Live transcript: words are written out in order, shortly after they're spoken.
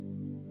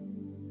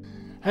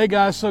Hey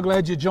guys, so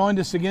glad you joined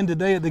us again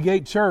today at the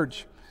Gate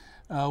Church.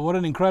 What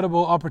an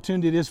incredible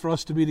opportunity it is for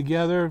us to be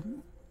together.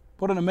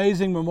 What an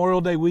amazing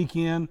Memorial Day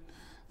weekend.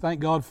 Thank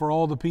God for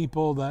all the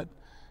people that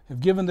have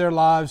given their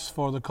lives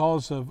for the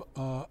cause of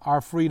our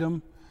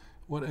freedom,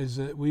 what is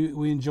it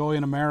we enjoy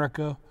in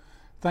America.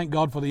 Thank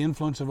God for the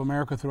influence of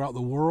America throughout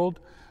the world,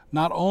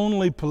 not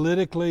only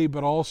politically,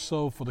 but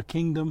also for the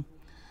kingdom.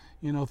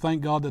 You know,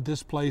 thank God that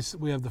this place,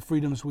 we have the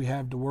freedoms we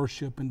have to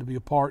worship and to be a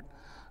part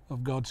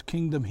of God's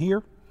kingdom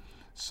here.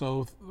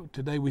 So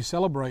today we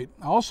celebrate.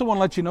 I also want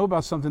to let you know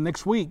about something.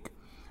 Next week,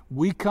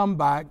 we come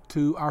back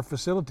to our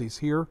facilities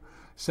here,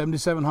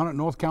 7700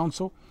 North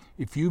Council.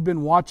 If you've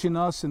been watching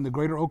us in the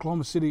greater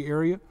Oklahoma City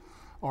area,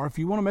 or if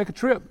you want to make a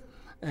trip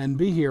and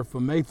be here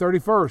for May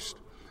 31st,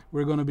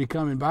 we're going to be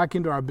coming back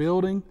into our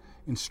building.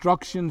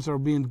 Instructions are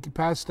being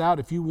passed out.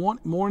 If you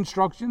want more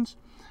instructions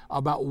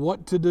about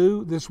what to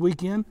do this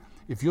weekend,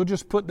 if you'll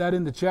just put that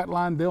in the chat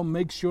line, they'll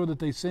make sure that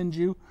they send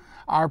you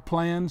our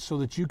plans so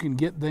that you can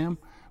get them.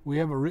 We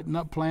have a written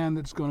up plan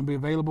that's going to be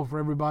available for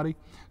everybody.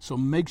 So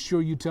make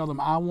sure you tell them,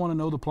 I want to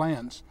know the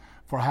plans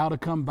for how to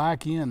come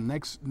back in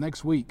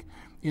next week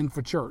in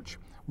for church.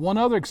 One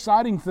other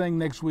exciting thing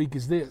next week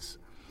is this,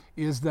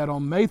 is that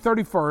on May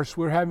 31st,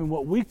 we're having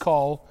what we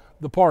call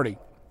the party.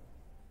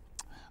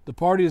 The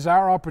party is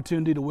our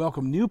opportunity to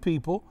welcome new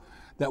people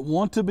that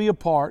want to be a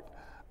part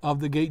of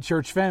the Gate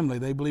Church family.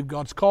 They believe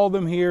God's called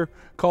them here,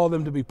 called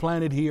them to be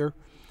planted here.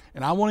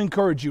 And I want to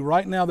encourage you,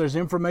 right now there's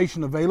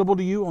information available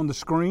to you on the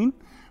screen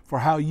for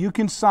how you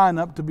can sign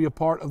up to be a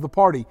part of the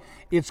party.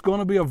 It's going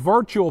to be a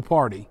virtual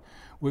party.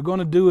 We're going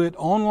to do it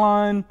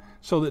online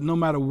so that no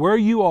matter where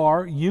you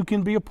are, you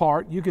can be a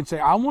part. You can say,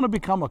 I want to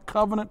become a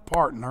covenant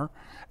partner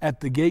at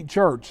the Gate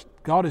Church.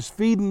 God is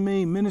feeding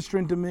me,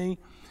 ministering to me.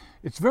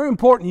 It's very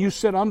important you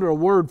sit under a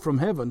word from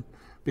heaven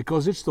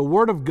because it's the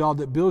word of God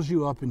that builds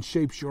you up and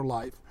shapes your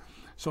life.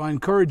 So I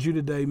encourage you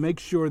today, make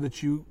sure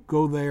that you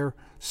go there,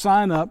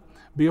 sign up,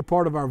 be a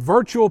part of our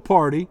virtual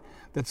party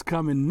that's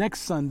coming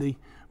next Sunday,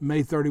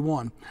 May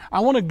 31. I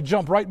want to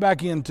jump right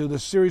back into the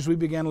series we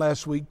began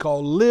last week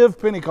called Live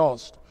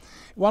Pentecost.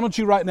 Why don't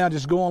you right now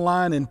just go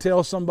online and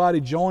tell somebody,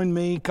 join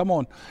me. Come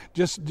on,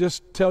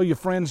 just tell your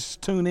friends,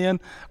 tune in.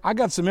 I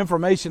got some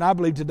information I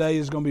believe today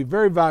is going to be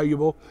very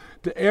valuable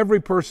to every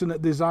person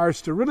that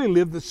desires to really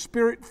live the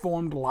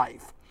Spirit-formed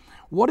life.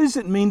 What does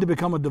it mean to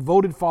become a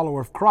devoted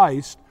follower of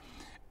Christ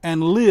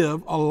and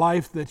live a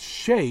life that's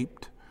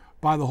shaped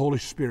by the Holy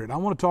Spirit? I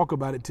want to talk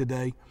about it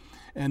today.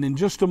 And in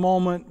just a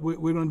moment,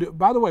 we're going to do.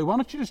 By the way, why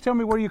don't you just tell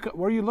me where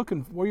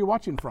you're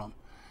watching from?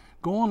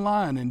 Go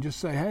online and just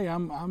say, "Hey,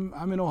 I'm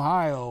in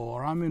Ohio,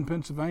 or I'm in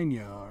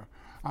Pennsylvania, or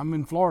I'm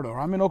in Florida, or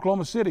I'm in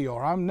Oklahoma City,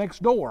 or I'm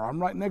next door. I'm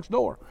right next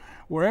door."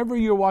 Wherever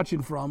you're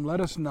watching from, let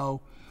us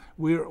know.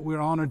 We're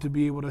honored to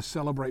be able to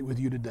celebrate with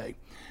you today.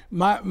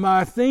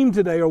 My theme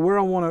today, or where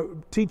I want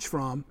to teach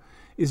from,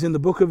 is in the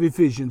book of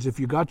Ephesians. If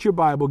you got your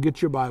Bible,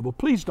 get your Bible.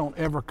 Please don't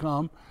ever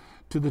come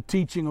to the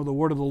teaching of the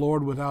Word of the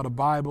Lord without a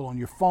Bible on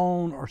your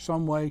phone or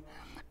some way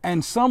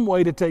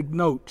to take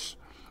notes.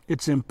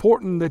 It's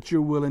important that you're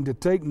willing to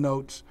take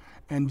notes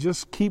and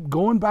just keep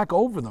going back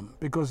over them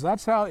because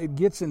that's how it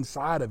gets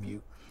inside of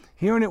you.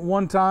 Hearing it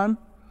one time,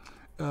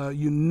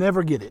 you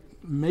never get it.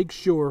 Make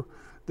sure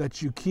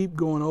that you keep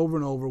going over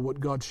and over what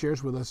God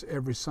shares with us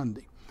every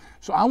Sunday.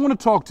 So I want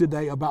to talk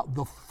today about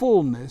the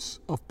fullness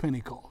of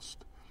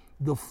Pentecost.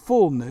 The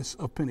fullness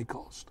of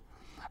Pentecost.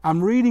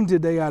 I'm reading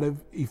today out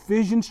of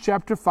Ephesians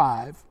chapter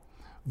 5,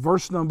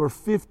 verse number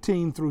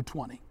 15 through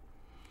 20.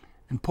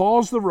 And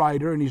Paul's the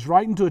writer, and he's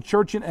writing to a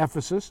church in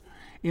Ephesus.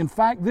 In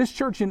fact, this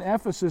church in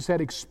Ephesus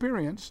had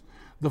experienced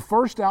the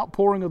first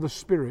outpouring of the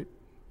Spirit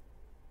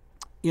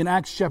in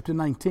Acts chapter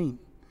 19.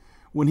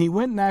 When he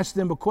went and asked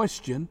them a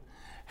question,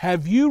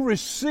 have you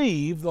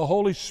received the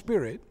Holy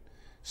Spirit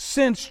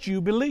since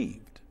you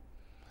believed?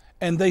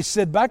 And they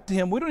said back to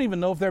him, we don't even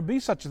know if there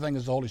be such a thing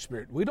as the Holy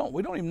Spirit. We don't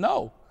even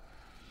know.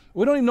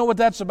 We don't even know what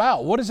that's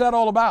about. What is that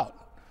all about?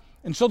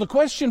 And so the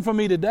question for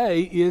me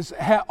today is,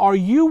 are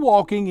you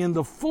walking in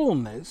the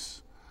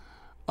fullness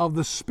of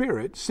the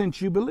Spirit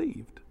since you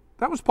believed?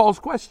 That was Paul's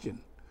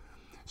question.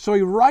 So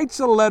he writes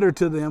a letter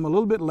to them a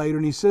little bit later,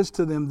 and he says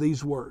to them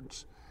these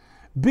words,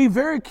 be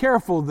very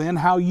careful then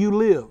how you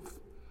live,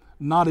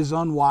 not as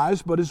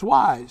unwise, but as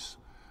wise,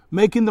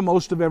 making the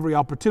most of every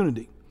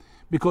opportunity,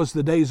 because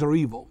the days are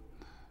evil.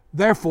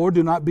 Therefore,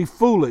 do not be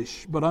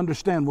foolish, but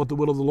understand what the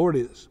will of the Lord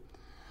is.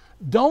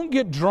 Don't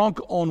get drunk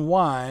on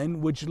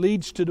wine, which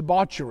leads to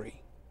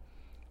debauchery,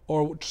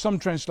 or some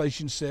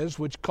translation says,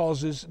 which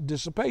causes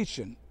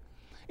dissipation.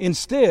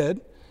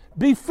 Instead,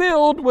 be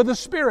filled with the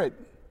Spirit,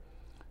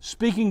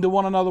 speaking to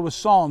one another with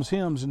psalms,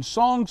 hymns, and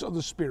songs of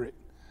the Spirit.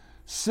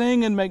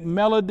 Sing and make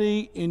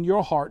melody in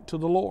your heart to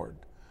the Lord,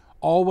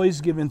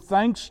 always giving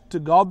thanks to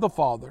God the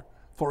Father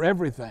for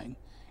everything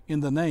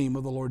in the name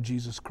of the Lord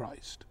Jesus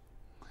Christ.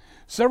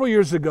 Several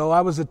years ago, I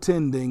was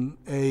attending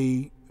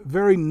a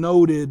very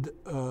noted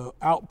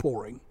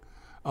outpouring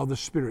of the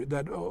Spirit,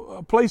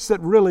 a place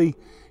that really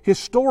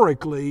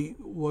historically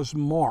was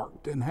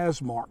marked and has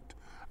marked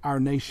our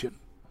nation.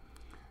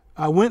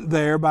 I went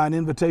there by an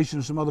invitation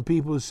of some other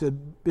people who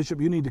said, Bishop,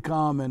 you need to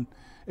come and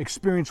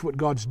experience what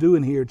God's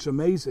doing here. It's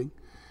amazing.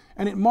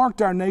 And it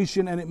marked our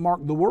nation and it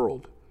marked the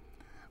world.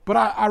 But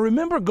I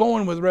remember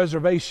going with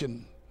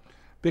reservation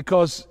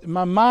because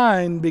my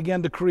mind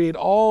began to create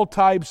all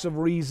types of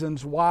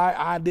reasons why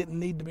I didn't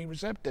need to be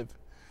receptive.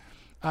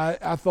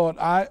 I thought,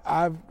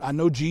 I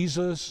know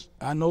Jesus.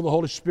 I know the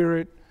Holy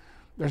Spirit.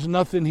 There's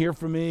nothing here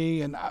for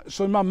me. And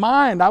so in my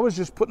mind, I was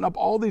just putting up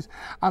all these,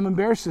 I'm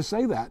embarrassed to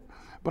say that,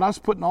 but I was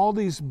putting all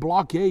these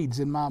blockades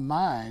in my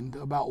mind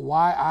about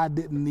why I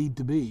didn't need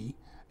to be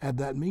at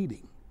that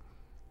meeting.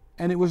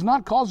 And it was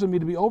not causing me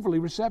to be overly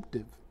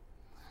receptive.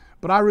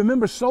 But I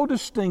remember so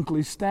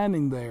distinctly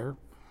standing there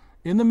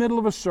in the middle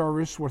of a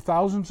service where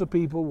thousands of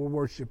people were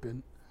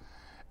worshiping,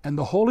 and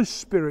the Holy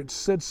Spirit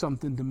said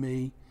something to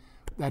me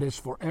that has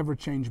forever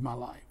changed my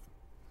life.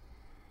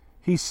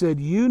 He said,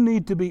 you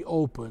need to be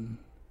open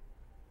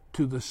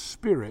to the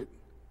spirit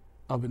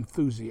of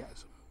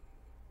enthusiasm.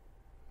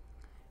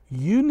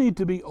 You need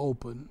to be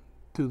open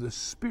to the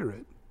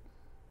spirit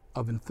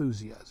of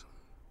enthusiasm.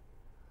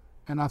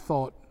 And I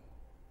thought,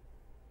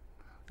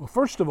 well,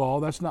 first of all,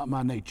 that's not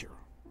my nature.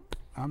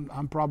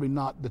 I'm probably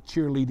not the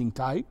cheerleading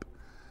type,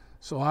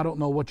 so I don't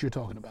know what you're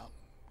talking about.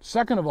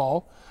 Second of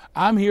all,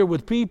 I'm here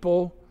with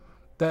people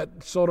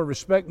that sort of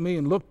respect me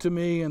and look to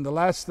me, and the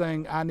last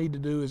thing I need to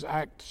do is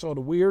act sort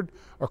of weird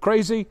or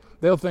crazy.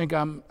 They'll think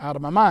I'm out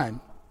of my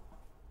mind.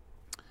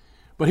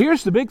 But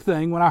here's the big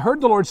thing. When I heard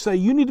the Lord say,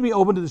 you need to be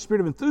open to the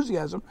spirit of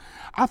enthusiasm,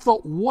 I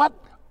thought, what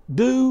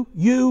do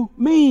you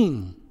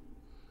mean?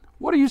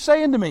 What are you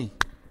saying to me?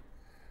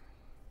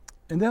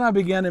 And then I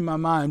began in my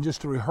mind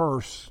just to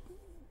rehearse,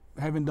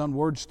 having done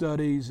word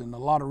studies and a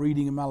lot of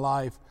reading in my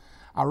life.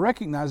 I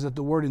recognized that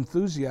the word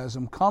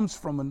enthusiasm comes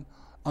from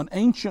an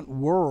ancient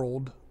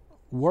world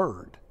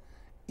word,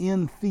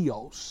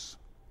 entheos.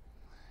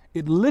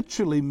 It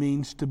literally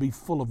means to be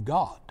full of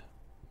God.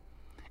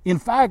 In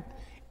fact,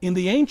 in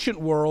the ancient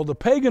world, the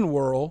pagan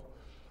world,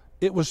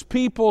 it was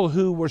people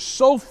who were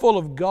so full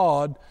of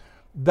God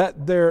that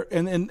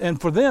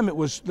and for them it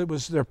was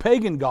their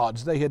pagan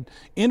gods. They had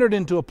entered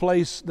into a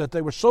place that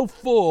they were so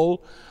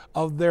full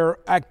of their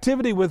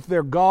activity with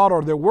their God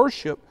or their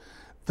worship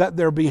that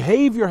their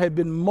behavior had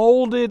been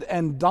molded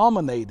and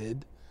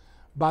dominated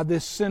by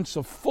this sense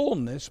of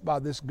fullness, by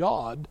this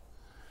God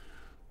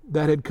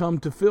that had come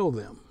to fill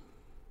them.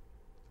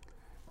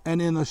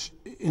 And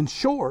in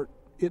short,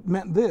 it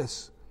meant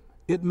this.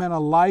 It meant a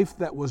life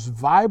that was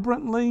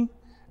vibrantly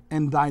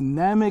and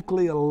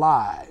dynamically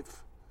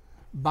alive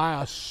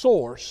by a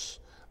source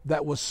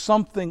that was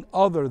something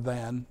other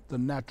than the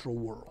natural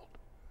world.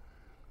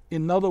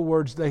 In other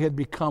words, they had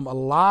become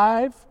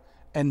alive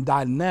and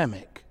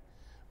dynamic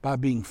by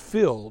being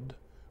filled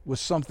with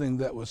something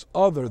that was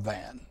other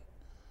than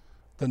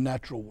the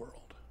natural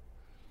world.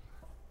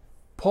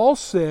 Paul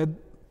said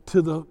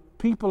to the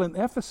people in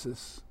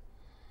Ephesus,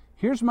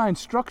 here's my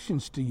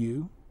instructions to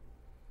you.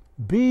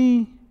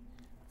 Be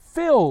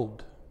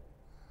filled.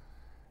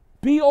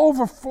 Be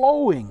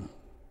overflowing.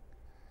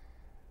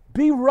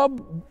 Be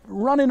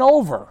running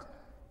over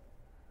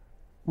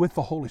with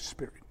the Holy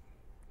Spirit.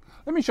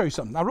 Let me show you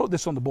something. I wrote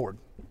this on the board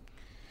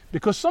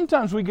because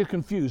sometimes we get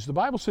confused. The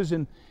Bible says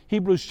in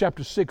Hebrews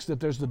chapter 6 that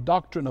there's the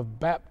doctrine of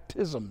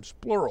baptisms,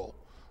 plural,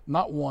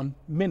 not one,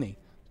 many.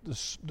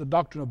 The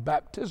doctrine of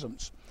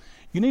baptisms.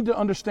 You need to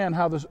understand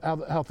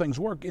how things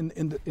work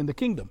in the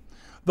kingdom.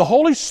 The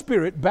Holy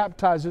Spirit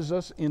baptizes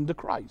us into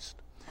Christ.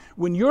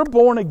 When you're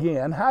born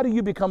again, how do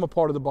you become a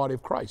part of the body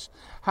of Christ?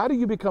 How do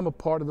you become a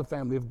part of the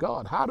family of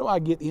God? How do I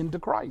get into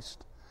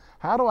Christ?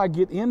 How do I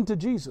get into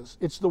Jesus?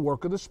 It's the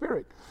work of the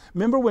Spirit.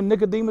 Remember when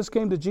Nicodemus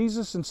came to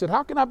Jesus and said,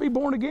 how can I be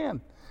born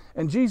again?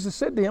 And Jesus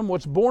said to him,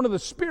 what's born of the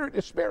Spirit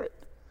is spirit.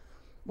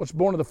 What's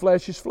born of the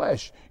flesh is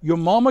flesh. Your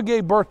mama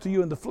gave birth to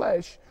you in the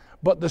flesh,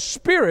 but the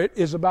Spirit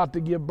is about to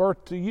give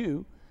birth to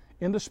you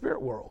in the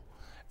spirit world.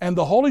 And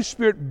the Holy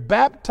Spirit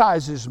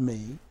baptizes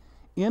me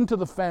into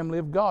the family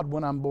of God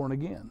when I'm born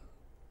again.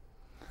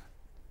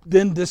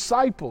 Then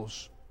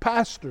disciples,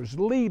 pastors,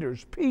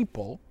 leaders,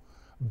 people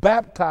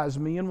baptize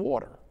me in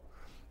water.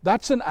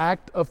 That's an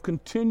act of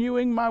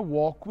continuing my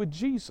walk with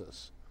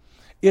Jesus.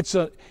 It's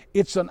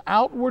an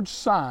outward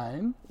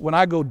sign when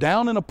I go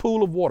down in a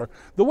pool of water.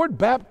 The word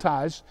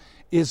baptize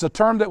is a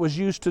term that was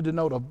used to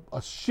denote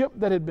a ship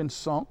that had been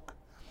sunk.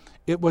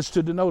 It was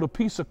to denote a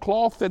piece of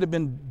cloth that had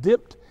been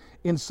dipped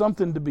in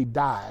something to be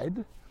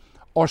dyed,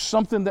 or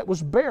something that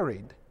was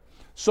buried.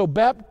 So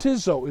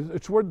baptizo,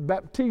 it's word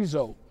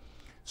baptizo.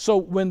 So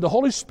when the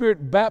Holy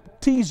Spirit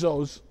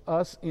baptizos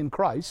us in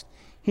Christ,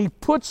 He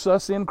puts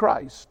us in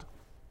Christ.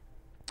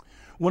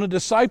 When a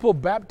disciple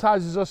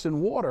baptizes us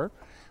in water,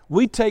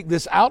 we take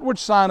this outward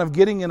sign of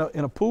getting in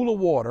a pool of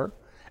water,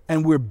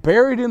 and we're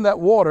buried in that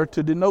water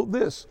to denote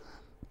this.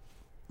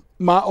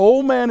 My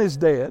old man is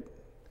dead.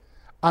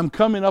 I'm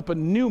coming up a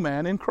new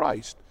man in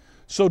Christ.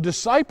 So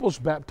disciples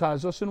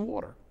baptize us in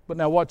water. But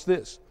now watch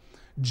this.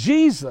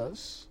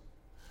 Jesus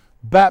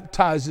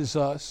baptizes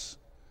us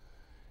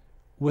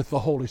with the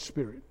Holy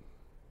Spirit.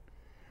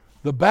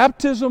 The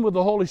baptism with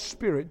the Holy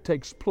Spirit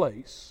takes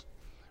place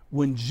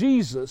when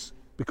Jesus,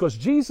 because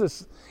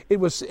Jesus, it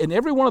was in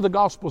every one of the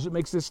Gospels it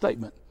makes this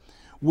statement.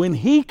 When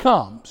He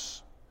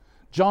comes,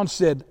 John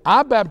said,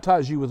 I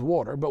baptize you with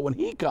water, but when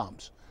He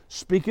comes,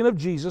 speaking of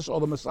Jesus or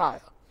the Messiah,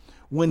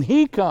 when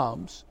He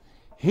comes,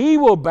 He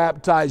will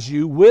baptize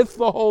you with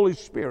the Holy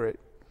Spirit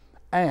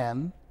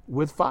and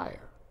with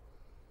fire.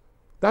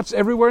 That's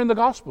everywhere in the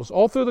Gospels,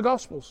 all through the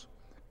Gospels.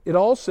 It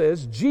all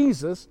says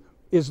Jesus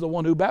is the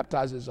one who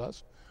baptizes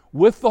us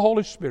with the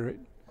Holy Spirit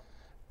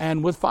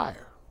and with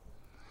fire.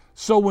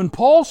 So when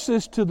Paul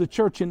says to the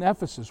church in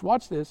Ephesus,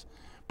 watch this,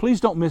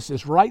 please don't miss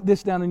this, write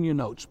this down in your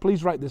notes,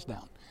 please write this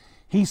down.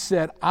 He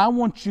said, I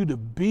want you to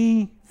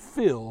be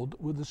filled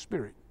with the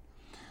Spirit.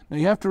 Now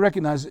you have to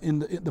recognize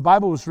the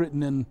Bible was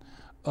written in,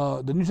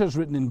 the New Testament was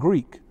written in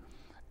Greek.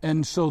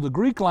 And so the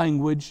Greek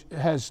language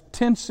has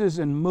tenses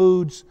and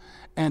moods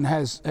and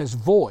has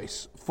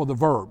voice for the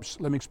verbs.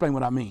 Let me explain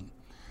what I mean.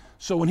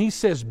 So when he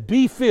says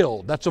be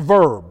filled, that's a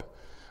verb.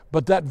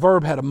 But that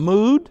verb had a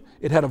mood,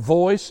 it had a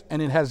voice, and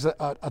it has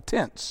a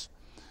tense.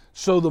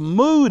 So the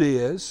mood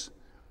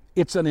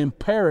it's an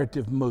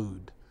imperative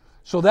mood.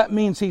 So that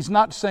means he's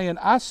not saying,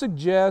 I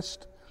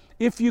suggest,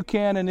 if you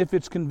can and if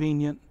it's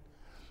convenient,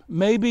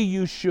 maybe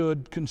you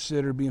should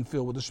consider being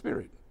filled with the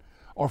Spirit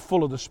or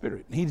full of the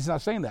Spirit. He's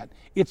not saying that.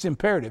 It's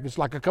imperative. It's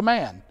like a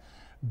command.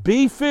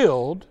 Be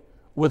filled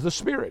with the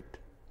Spirit.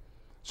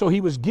 So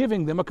he was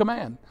giving them a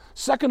command.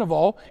 Second of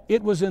all,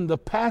 it was in the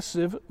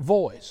passive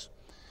voice.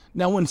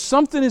 Now, when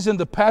something is in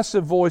the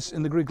passive voice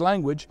in the Greek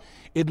language,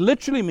 it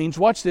literally means,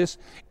 watch this,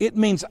 it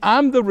means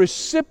I'm the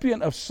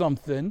recipient of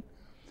something,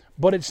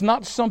 but it's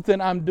not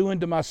something I'm doing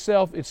to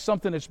myself, it's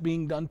something that's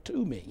being done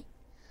to me.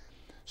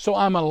 So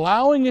I'm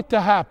allowing it to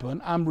happen,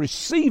 I'm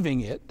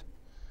receiving it,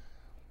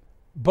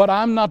 but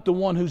I'm not the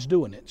one who's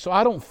doing it. So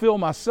I don't fill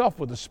myself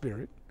with the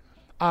Spirit,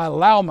 I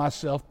allow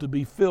myself to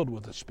be filled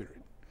with the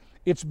Spirit.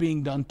 It's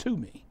being done to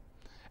me.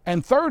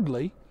 And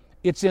thirdly,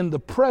 it's in the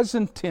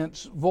present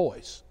tense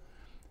voice.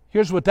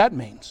 Here's what that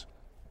means.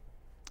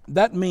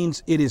 That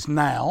means it is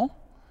now,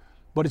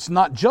 but it's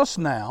not just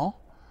now,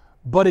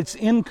 but it's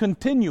in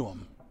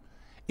continuum.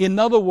 In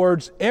other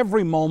words,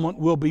 every moment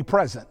will be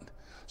present.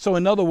 So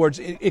in other words,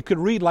 it could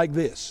read like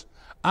this.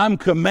 I'm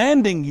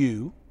commanding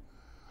you,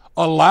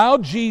 allow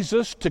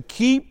Jesus to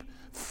keep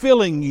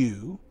filling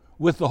you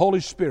with the Holy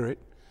Spirit,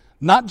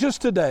 not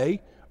just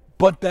today,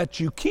 but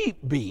that you keep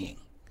being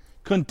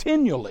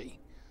continually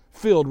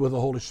filled with the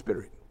Holy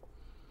Spirit.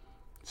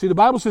 See, the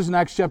Bible says in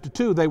Acts chapter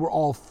 2, they were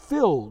all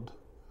filled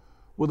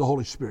with the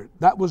Holy Spirit.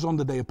 That was on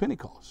the day of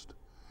Pentecost.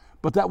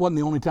 But that wasn't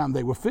the only time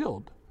they were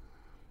filled.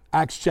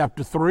 Acts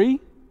chapter 3,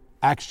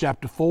 Acts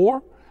chapter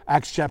 4,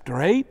 Acts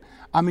chapter 8.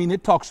 I mean,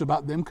 it talks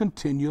about them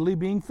continually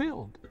being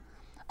filled.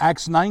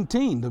 Acts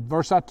 19, the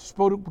verse I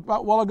spoke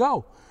about a while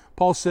ago.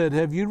 Paul said,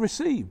 have you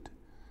received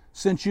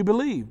since you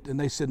believed? And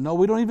they said, no,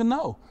 we don't even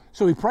know.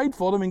 So he prayed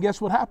for them, and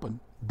guess what happened?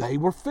 They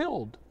were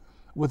filled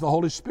with the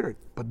Holy Spirit.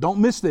 But don't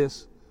miss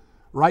this.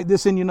 Write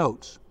this in your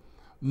notes.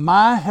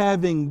 My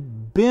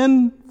having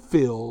been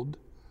filled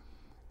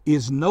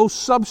is no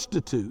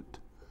substitute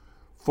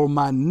for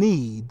my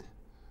need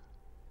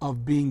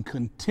of being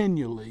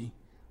continually,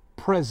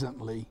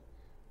 presently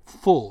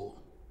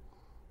full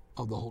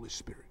of the Holy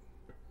Spirit.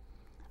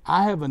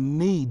 I have a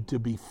need to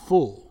be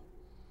full,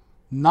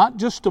 not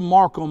just to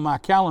mark on my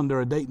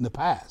calendar a date in the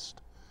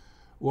past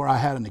where I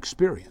had an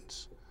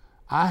experience.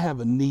 I have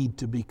a need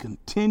to be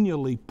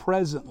continually,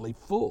 presently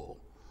full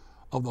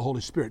of the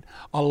Holy Spirit.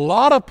 A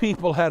lot of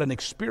people had an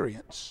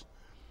experience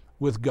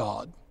with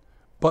God,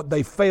 but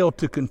they failed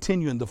to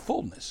continue in the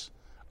fullness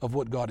of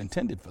what God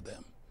intended for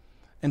them.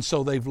 And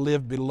so they've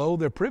lived below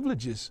their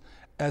privileges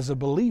as a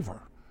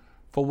believer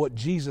for what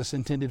Jesus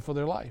intended for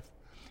their life.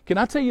 Can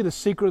I tell you the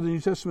secret of the New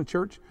Testament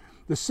church?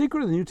 The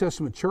secret of the New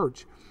Testament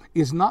church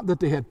is not that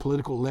they had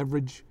political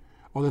leverage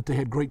or that they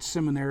had great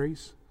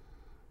seminaries.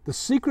 The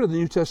secret of the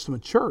New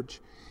Testament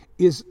church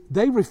is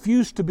they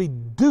refuse to be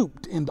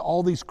duped into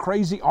all these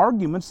crazy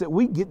arguments that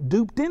we get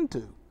duped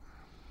into.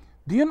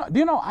 Do you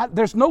know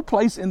there's no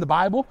place in the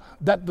Bible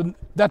that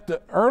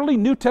the early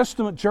New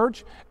Testament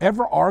church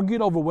ever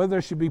argued over whether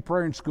there should be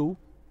prayer in school?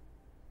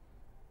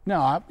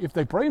 Now, if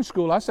they pray in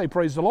school, I say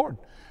praise the Lord.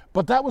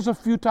 But that was a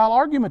futile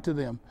argument to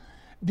them.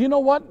 Do you know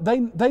what? They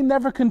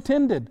never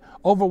contended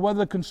over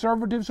whether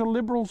conservatives or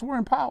liberals were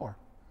in power.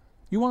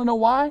 You want to know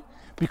why?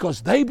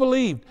 Because they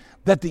believed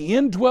that the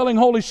indwelling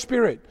Holy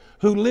Spirit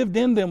who lived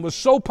in them was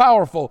so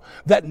powerful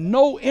that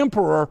no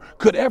emperor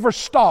could ever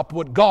stop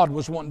what God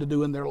was wanting to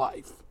do in their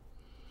life.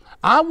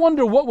 I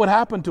wonder what would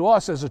happen to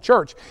us as a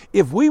church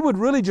if we would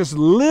really just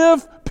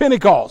live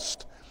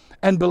Pentecost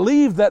and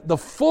believe that the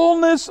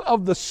fullness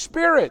of the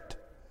Spirit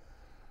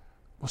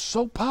was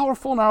so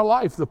powerful in our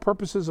life, the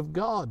purposes of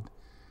God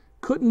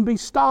couldn't be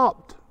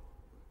stopped.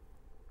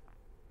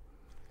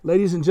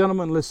 Ladies and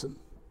gentlemen, listen.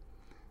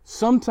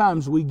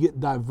 Sometimes we get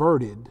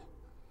diverted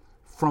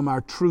from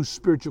our true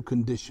spiritual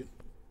condition,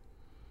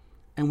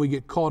 and we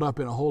get caught up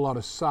in a whole lot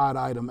of side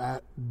item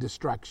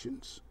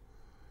distractions.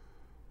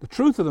 The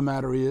truth of the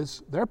matter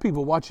is, there are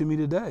people watching me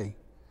today.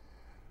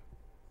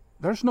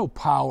 There's no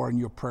power in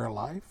your prayer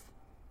life.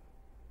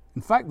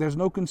 In fact, there's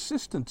no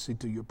consistency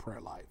to your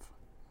prayer life.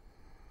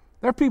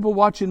 There are people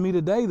watching me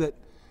today that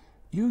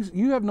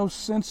you have no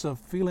sense of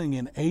feeling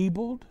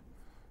enabled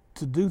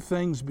to do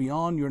things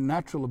beyond your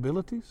natural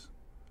abilities,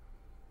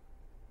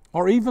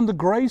 or even the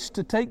grace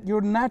to take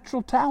your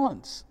natural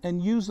talents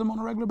and use them on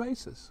a regular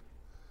basis.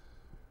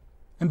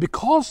 And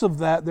because of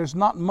that, there's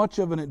not much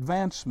of an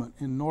advancement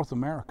in North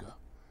America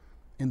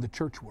in the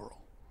church world.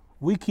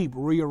 We keep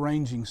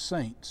rearranging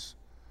saints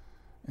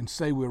and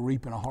say we're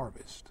reaping a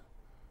harvest.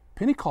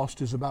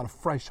 Pentecost is about a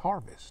fresh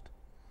harvest.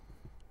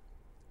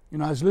 You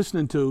know, I was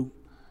listening to,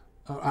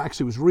 I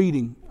actually was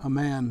reading a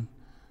man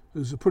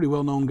who's a pretty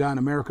well-known guy in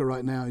America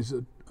right now. He's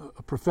a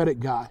prophetic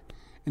guy.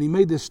 And he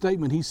made this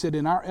statement. He said,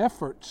 in our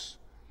efforts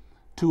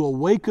to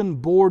awaken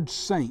bored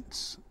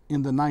saints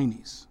in the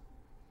 90s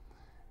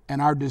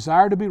and our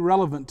desire to be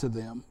relevant to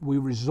them, we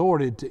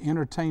resorted to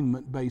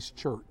entertainment-based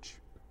church.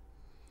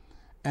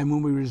 And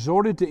when we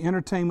resorted to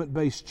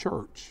entertainment-based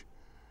church,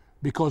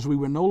 because we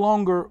were no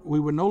longer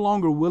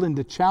willing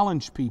to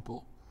challenge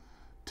people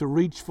to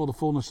reach for the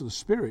fullness of the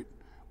Spirit,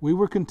 we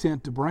were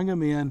content to bring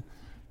them in,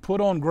 put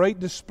on great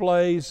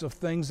displays of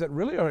things that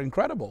really are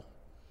incredible,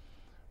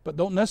 but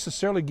don't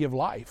necessarily give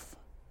life.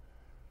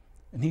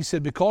 And he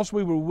said, because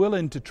we were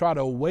willing to try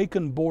to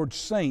awaken bored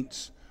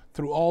saints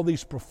through all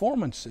these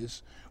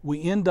performances,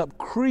 we end up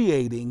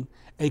creating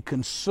a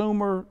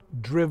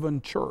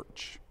consumer-driven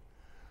church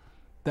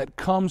that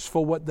comes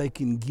for what they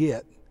can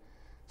get,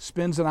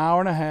 spends an hour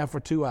and a half or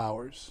 2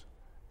 hours,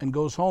 and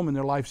goes home and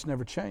their life's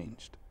never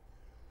changed.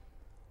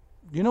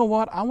 You know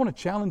what? I want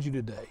to challenge you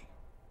today.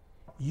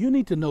 You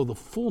need to know the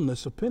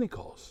fullness of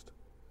Pentecost.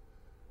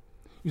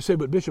 You say,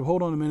 but Bishop,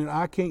 hold on a minute.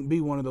 I can't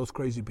be one of those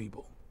crazy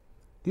people.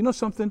 Do you know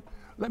something?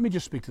 Let me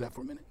just speak to that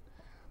for a minute.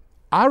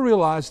 I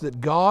realize that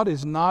God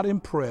is not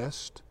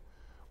impressed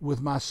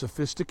with my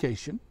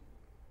sophistication,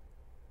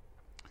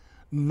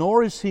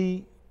 nor is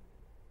He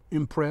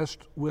impressed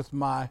with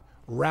my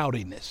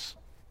rowdiness.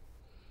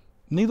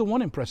 Neither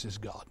one impresses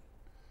God.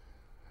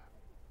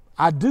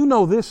 I do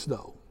know this,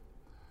 though.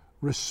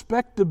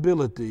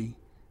 Respectability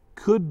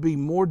could be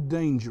more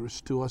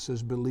dangerous to us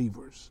as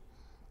believers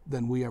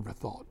than we ever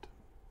thought.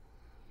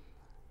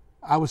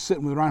 I was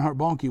sitting with Reinhard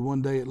Bonnke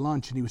one day at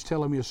lunch, and he was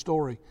telling me a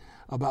story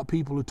about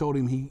people who told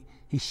him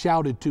he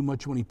shouted too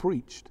much when he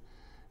preached.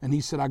 And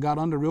he said, I got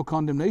under real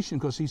condemnation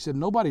because he said,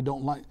 no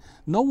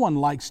one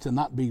likes to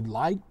not be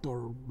liked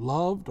or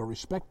loved or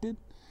respected.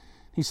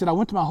 He said, I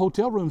went to my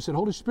hotel room and said,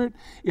 Holy Spirit,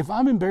 if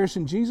I'm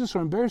embarrassing Jesus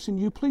or embarrassing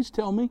you, please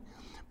tell me,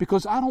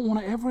 because I don't want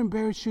to ever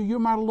embarrass you. You're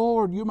my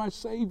Lord. You're my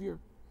Savior.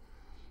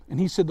 And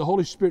he said, the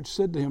Holy Spirit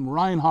said to him,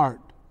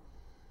 Reinhard,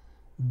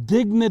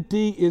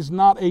 dignity is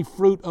not a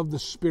fruit of the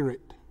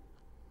Spirit.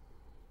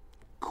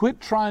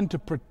 Quit trying to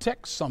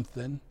protect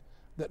something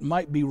that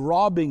might be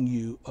robbing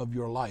you of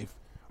your life.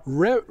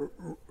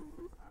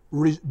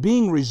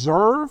 Being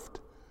reserved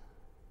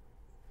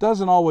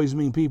doesn't always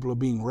mean people are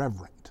being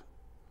reverent.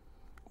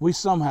 We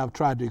somehow have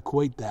tried to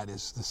equate that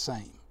as the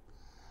same.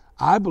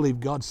 I believe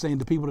God's saying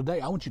to people today,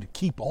 I want you to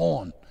keep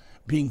on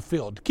being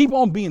filled. Keep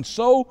on being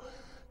so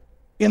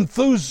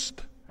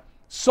enthused,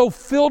 so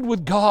filled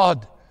with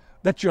God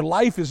that your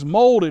life is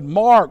molded,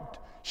 marked,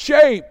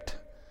 shaped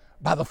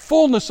by the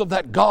fullness of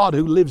that God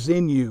who lives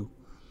in you.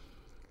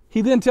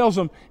 He then tells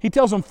them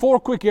 4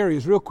 quick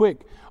areas, real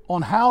quick,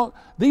 on how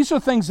these are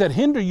things that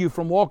hinder you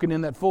from walking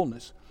in that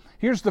fullness.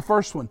 Here's the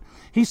first one.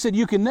 He said,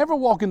 you can never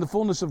walk in the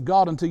fullness of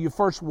God until you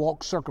first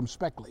walk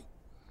circumspectly.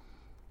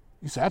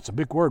 You say, that's a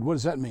big word. What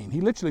does that mean?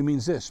 He literally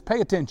means this. Pay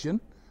attention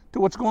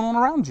to what's going on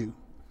around you.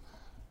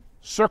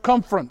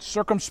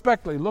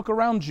 Circumspectly, look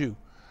around you.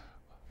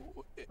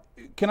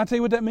 Can I tell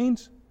you what that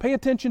means? Pay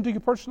attention to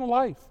your personal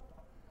life.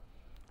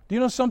 Do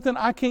you know something?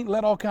 I can't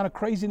let all kind of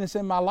craziness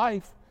in my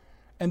life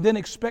and then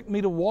expect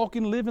me to walk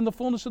and live in the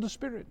fullness of the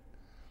Spirit.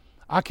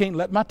 I can't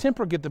let my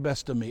temper get the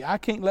best of me. I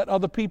can't let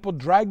other people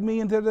drag me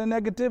into their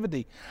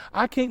negativity.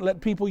 I can't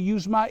let people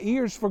use my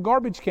ears for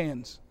garbage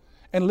cans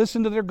and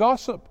listen to their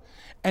gossip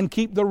and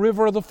keep the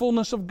river of the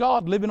fullness of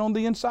God living on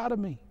the inside of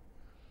me.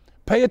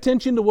 Pay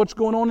attention to what's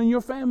going on in your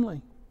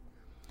family.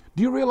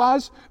 Do you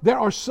realize there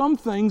are some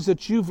things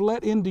that you've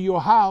let into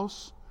your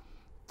house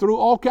through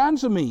all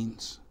kinds of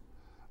means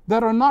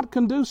that are not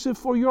conducive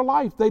for your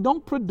life? They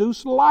don't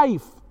produce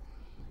life.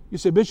 You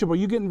say, Bishop, are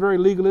you getting very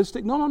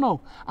legalistic? No.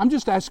 I'm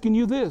just asking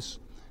you this.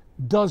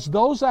 Does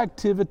those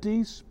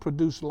activities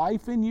produce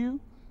life in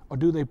you, or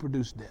do they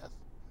produce death?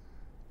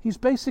 He's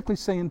basically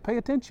saying, pay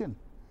attention.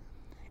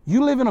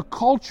 You live in a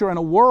culture and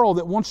a world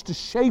that wants to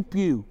shape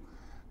you.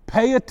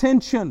 Pay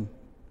attention.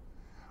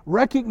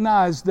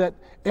 Recognize that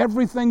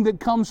everything that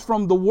comes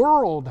from the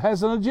world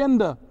has an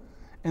agenda,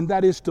 and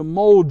that is to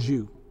mold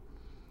you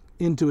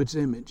into its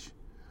image.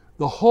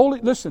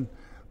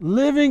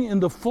 Living in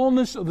the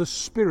fullness of the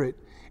Spirit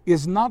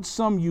is not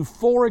some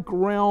euphoric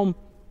realm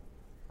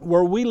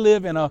where we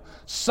live in a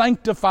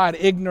sanctified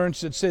ignorance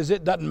that says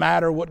it doesn't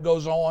matter what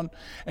goes on,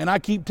 and I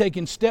keep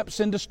taking steps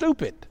into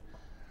stupid.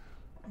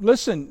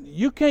 Listen,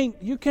 you can't,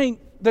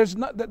 there's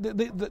not,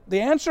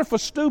 the answer for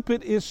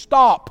stupid is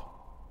stop.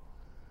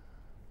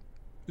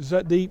 Is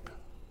that deep?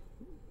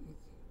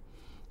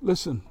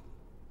 Listen,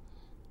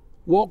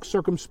 walk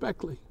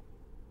circumspectly.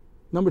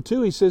 Number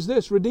 2, he says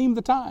this, redeem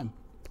the time.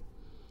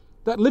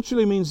 That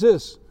literally means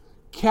this,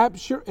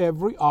 capture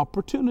every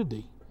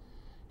opportunity.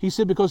 He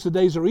said, because the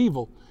days are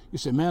evil. You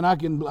say, man, I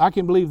can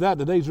believe that.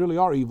 The days really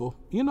are evil.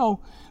 You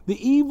know, the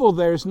evil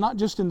there is not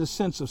just in the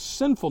sense of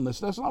sinfulness.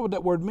 That's not what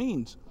that word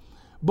means.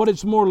 But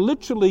it's more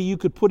literally, you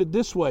could put it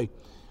this way.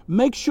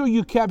 Make sure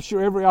you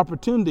capture every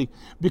opportunity,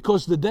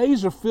 because the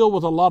days are filled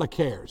with a lot of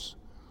cares.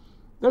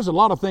 There's a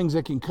lot of things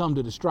that can come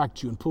to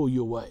distract you and pull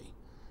you away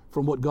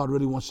from what God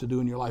really wants to do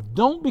in your life.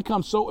 Don't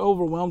become so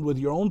overwhelmed with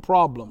your own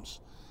problems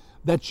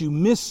that you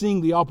miss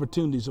seeing the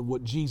opportunities of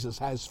what Jesus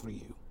has for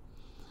you.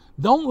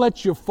 Don't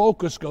let your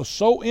focus go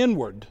so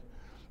inward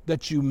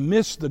that you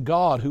miss the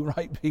God who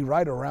might be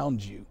right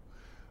around you,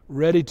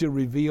 ready to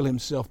reveal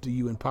himself to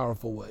you in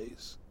powerful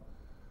ways.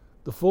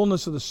 The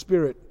fullness of the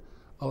Spirit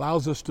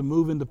allows us to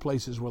move into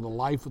places where the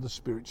life of the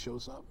Spirit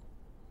shows up.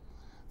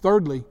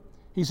 Thirdly,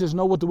 he says,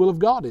 know what the will of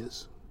God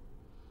is.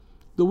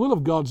 The will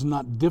of God's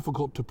not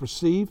difficult to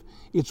perceive.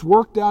 It's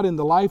worked out in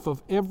the life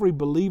of every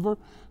believer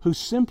who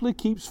simply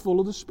keeps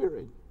full of the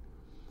Spirit.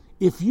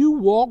 If you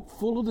walk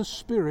full of the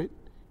Spirit,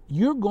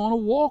 you're going to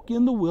walk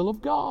in the will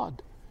of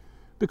God,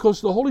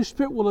 because the Holy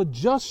Spirit will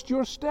adjust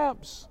your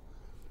steps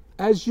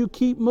as you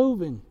keep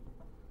moving.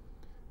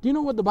 Do you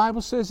know what the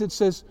Bible says? It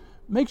says,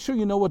 make sure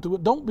you know what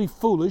don't be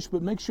foolish,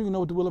 but make sure you know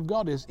what the will of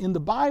God is. In the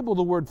Bible,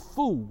 the word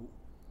fool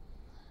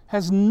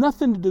has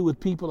nothing to do with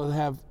people that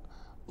have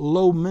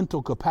low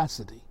mental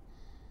capacity.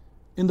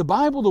 In the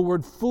Bible, the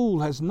word fool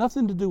has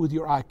nothing to do with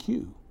your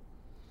IQ.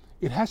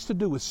 It has to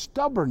do with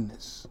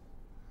stubbornness,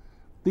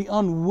 the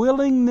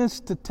unwillingness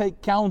to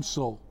take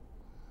counsel,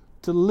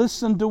 to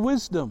listen to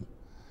wisdom.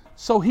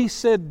 So he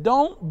said,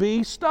 don't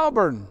be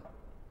stubborn.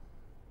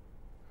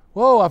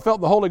 Whoa, I felt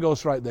the Holy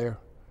Ghost right there.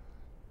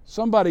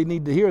 Somebody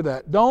need to hear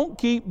that. Don't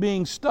keep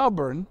being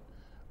stubborn,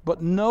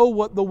 but know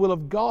what the will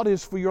of God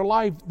is for your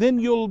life. Then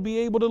you'll be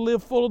able to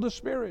live full of the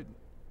Spirit.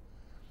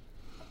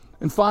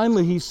 And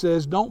finally, he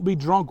says, don't be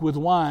drunk with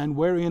wine,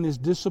 wherein is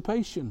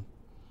dissipation.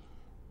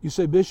 You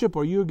say, Bishop,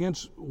 are you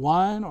against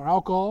wine or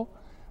alcohol?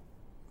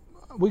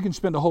 We can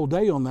spend a whole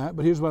day on that,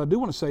 but here's what I do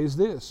want to say is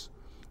this.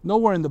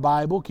 Nowhere in the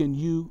Bible can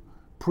you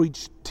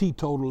preach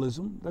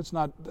teetotalism. That's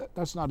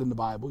not in the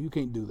Bible. You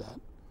can't do that.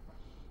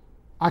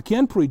 I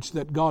can preach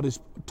that God is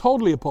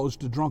totally opposed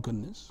to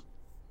drunkenness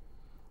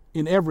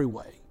in every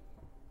way.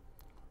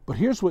 But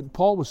here's what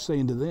Paul was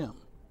saying to them.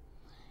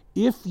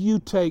 If you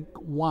take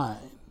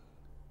wine,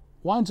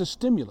 wine's a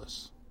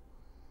stimulus.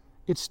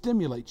 It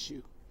stimulates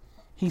you.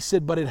 He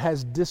said, but it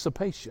has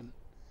dissipation.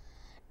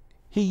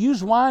 He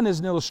used wine as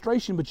an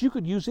illustration, but you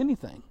could use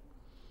anything.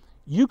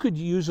 You could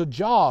use a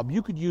job.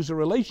 You could use a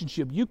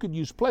relationship. You could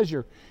use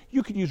pleasure.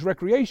 You could use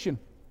recreation.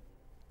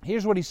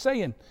 Here's what he's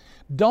saying.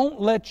 Don't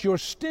let your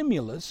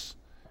stimulus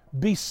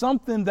be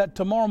something that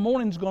tomorrow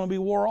morning is going to be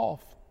wore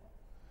off.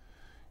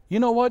 You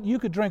know what? You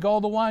could drink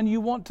all the wine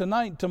you want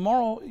tonight.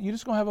 Tomorrow, you're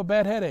just going to have a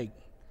bad headache.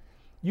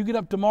 You get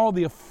up tomorrow,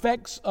 the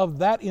effects of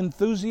that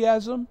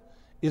enthusiasm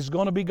is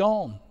going to be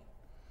gone.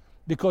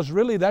 Because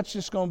really, that's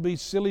just going to be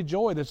silly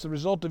joy. That's the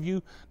result of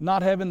you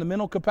not having the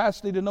mental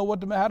capacity to know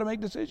how to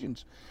make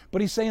decisions.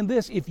 But he's saying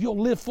this, if you'll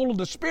live full of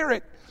the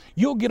Spirit,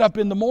 you'll get up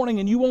in the morning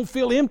and you won't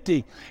feel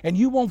empty, and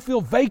you won't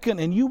feel vacant,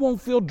 and you won't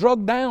feel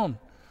drugged down.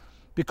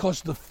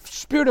 Because the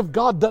Spirit of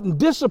God doesn't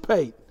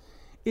dissipate.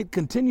 It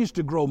continues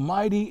to grow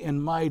mighty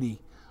and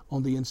mighty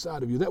on the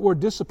inside of you. That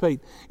word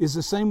dissipate is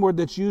the same word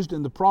that's used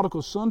in the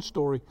prodigal son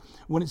story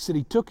when it said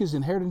he took his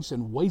inheritance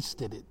and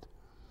wasted it.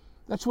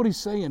 That's what he's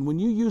saying. When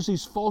you use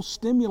these false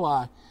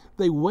stimuli,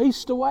 they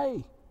waste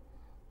away.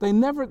 They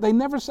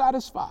never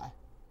satisfy.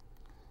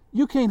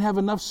 You can't have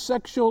enough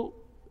sexual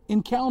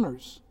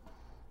encounters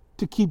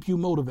to keep you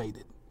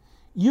motivated.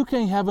 You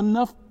can't have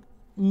enough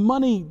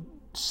money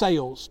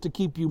sales to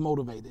keep you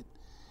motivated.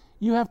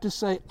 You have to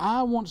say,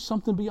 I want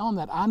something beyond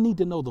that. I need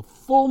to know the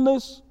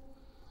fullness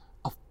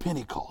of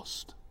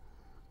Pentecost,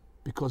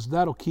 because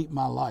that'll keep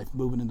my life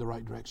moving in the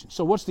right direction.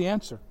 So what's the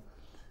answer?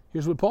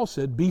 Here's what Paul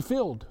said, be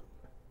filled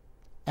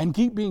and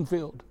keep being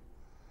filled.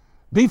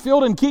 Be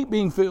filled and keep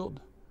being filled.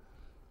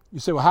 You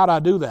say, well, how do I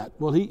do that?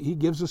 Well, he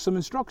gives us some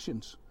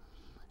instructions.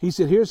 He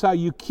said, here's how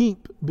you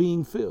keep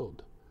being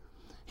filled.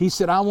 He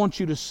said, I want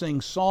you to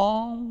sing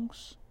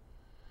songs,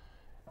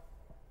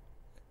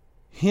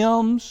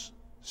 hymns,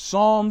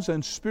 psalms,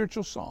 and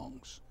spiritual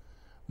songs,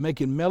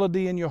 making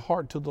melody in your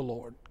heart to the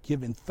Lord,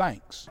 giving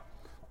thanks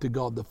to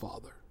God the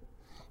Father.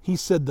 He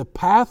said the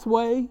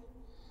pathway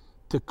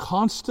to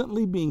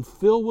constantly being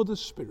filled with the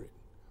Spirit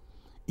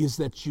is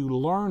that you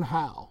learn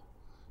how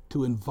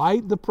to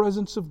invite the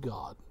presence of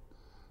God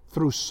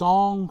through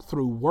song,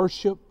 through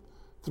worship,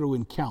 through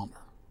encounter.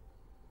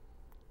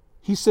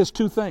 He says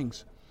two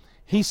things.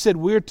 He said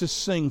we're to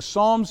sing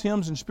psalms,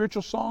 hymns, and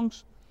spiritual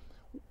songs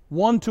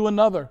one to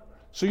another.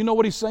 So you know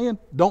what he's saying?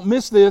 Don't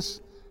miss this,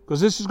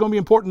 because this is going to be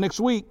important next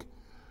week.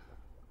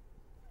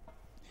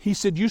 He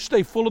said, you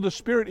stay full of the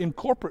Spirit in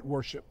corporate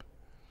worship.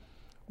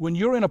 When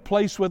you're in a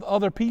place with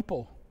other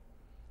people,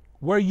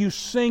 where you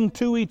sing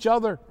to each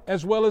other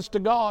as well as to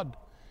God.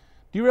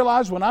 Do you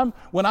realize when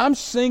I'm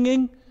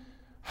singing,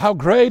 how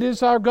great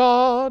is our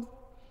God?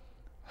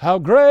 How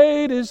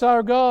great is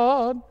our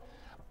God?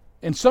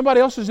 And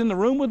somebody else is in the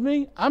room with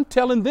me, I'm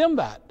telling them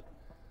that.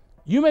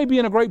 You may be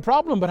in a great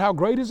problem, but how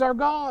great is our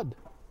God?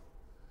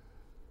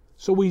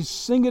 So we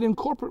sing it in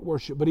corporate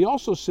worship, but he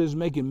also says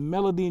making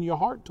melody in your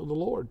heart to the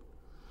Lord.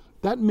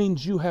 That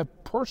means you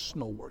have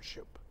personal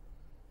worship.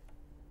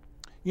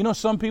 You know,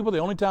 some people, the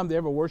only time they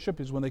ever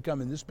worship is when they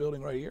come in this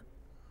building right here.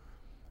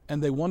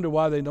 And they wonder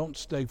why they don't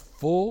stay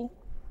full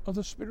of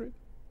the Spirit.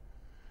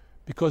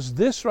 Because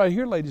this right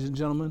here, ladies and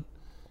gentlemen,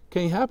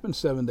 can't happen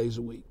 7 days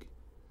a week.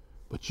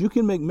 But you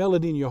can make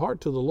melody in your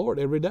heart to the Lord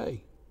every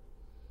day.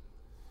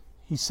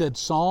 He said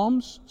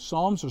Psalms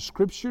are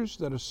scriptures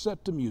that are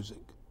set to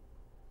music.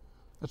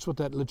 That's what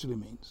that literally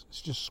means.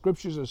 It's just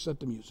scriptures that are set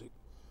to music.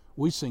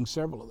 We sing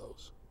several of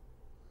those.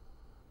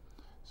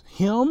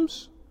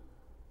 Hymns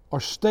are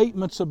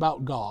statements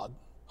about God,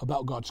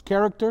 about God's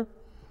character,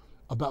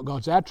 about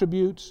God's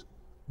attributes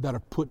that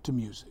are put to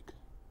music.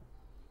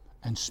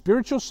 And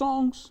spiritual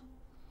songs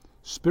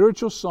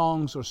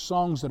are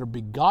songs that are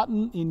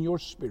begotten in your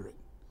spirit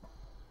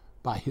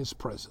by His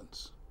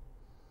presence.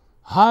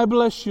 I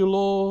bless you,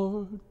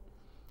 Lord.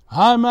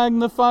 I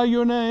magnify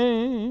your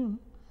name.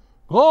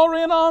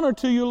 Glory and honor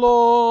to you,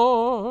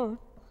 Lord.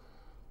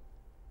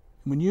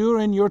 When you're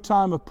in your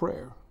time of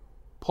prayer,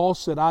 Paul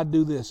said, I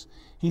do this.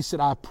 He said,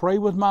 I pray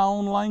with my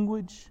own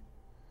language,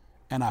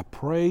 and I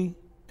pray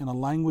in a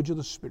language of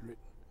the Spirit.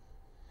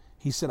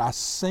 He said, I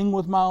sing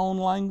with my own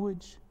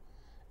language,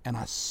 and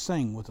I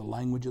sing with the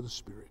language of the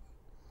Spirit.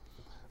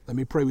 Let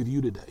me pray with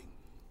you today.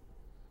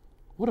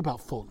 What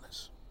about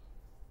fullness?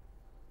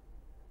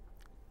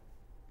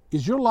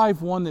 Is your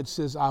life one that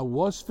says, I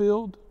was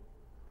filled,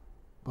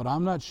 but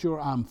I'm not sure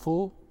I'm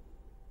full?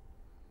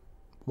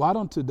 Why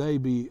don't today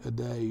be a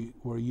day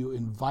where you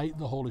invite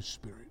the Holy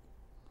Spirit?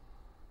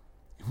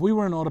 If we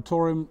were in an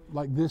auditorium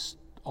like this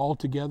all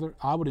together,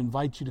 I would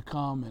invite you to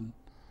come and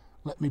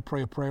let me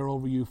pray a prayer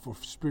over you for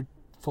spirit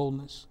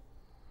fullness,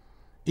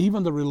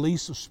 even the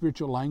release of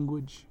spiritual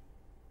language.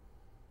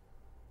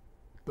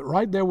 But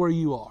right there where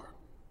you are,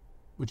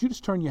 would you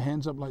just turn your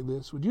hands up like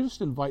this? Would you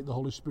just invite the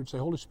Holy Spirit? Say,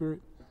 Holy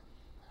Spirit,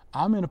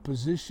 I'm in a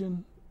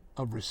position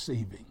of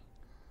receiving.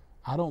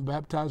 I don't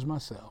baptize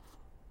myself.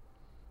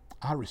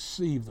 I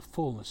receive the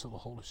fullness of the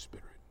Holy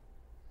Spirit.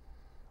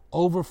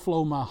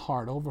 Overflow my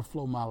heart,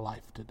 overflow my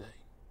life today.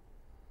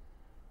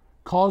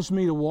 Cause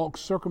me to walk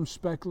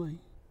circumspectly.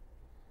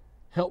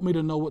 Help me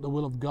to know what the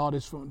will of God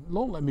is for me.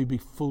 Don't let me be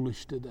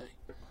foolish today.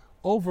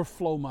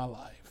 Overflow my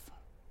life.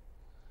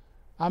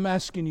 I'm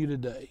asking you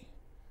today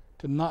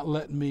to not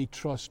let me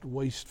trust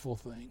wasteful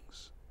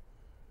things.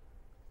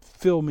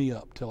 Fill me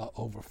up till I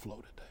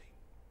overflow today.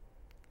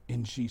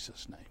 In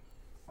Jesus' name.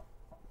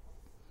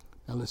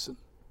 Now listen,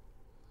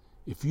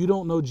 if you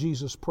don't know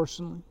Jesus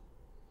personally,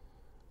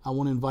 I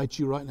want to invite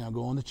you right now.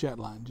 Go on the chat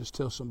line. Just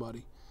tell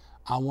somebody,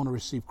 I want to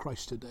receive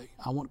Christ today.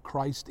 I want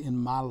Christ in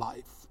my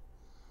life.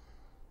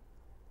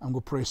 I'm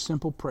going to pray a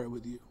simple prayer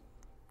with you.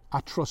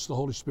 I trust the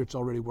Holy Spirit's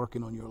already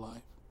working on your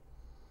life.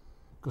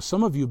 Because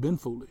some of you have been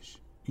foolish.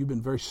 You've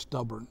been very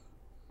stubborn,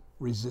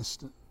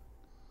 resistant.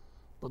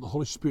 But the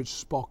Holy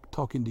Spirit's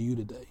talking to you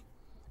today.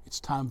 It's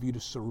time for you to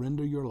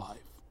surrender your life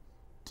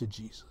to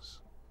Jesus.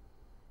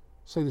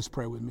 Say this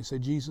prayer with me. Say,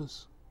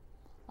 Jesus,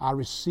 I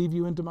receive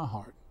you into my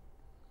heart.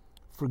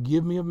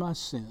 Forgive me of my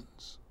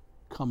sins.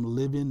 Come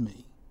live in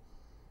me.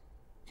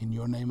 In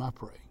your name I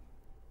pray.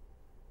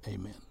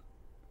 Amen.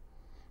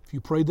 If you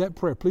prayed that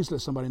prayer, please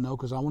let somebody know,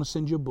 because I want to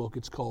send you a book.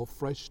 It's called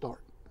Fresh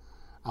Start.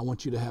 I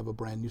want you to have a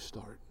brand new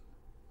start.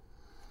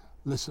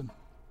 Listen,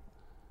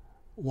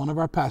 one of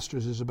our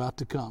pastors is about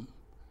to come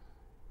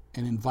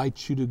and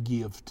invite you to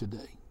give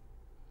today.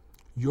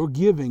 Your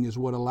giving is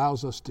what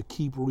allows us to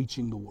keep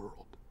reaching the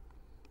world.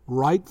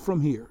 Right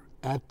from here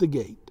at the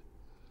gate,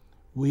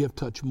 we have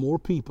touched more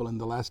people in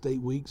the last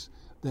 8 weeks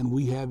than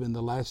we have in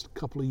the last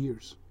couple of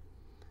years.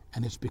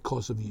 And it's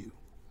because of you.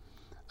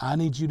 I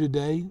need you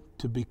today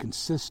to be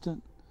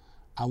consistent.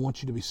 I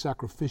want you to be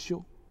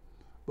sacrificial.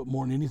 But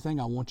more than anything,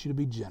 I want you to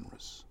be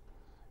generous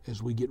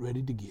as we get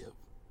ready to give.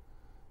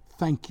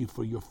 Thank you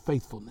for your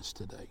faithfulness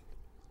today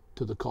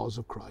to the cause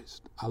of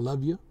Christ. I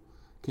love you.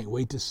 Can't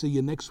wait to see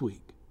you next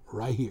week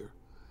right here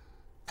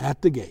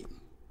at the gate,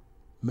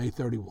 May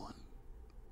 31.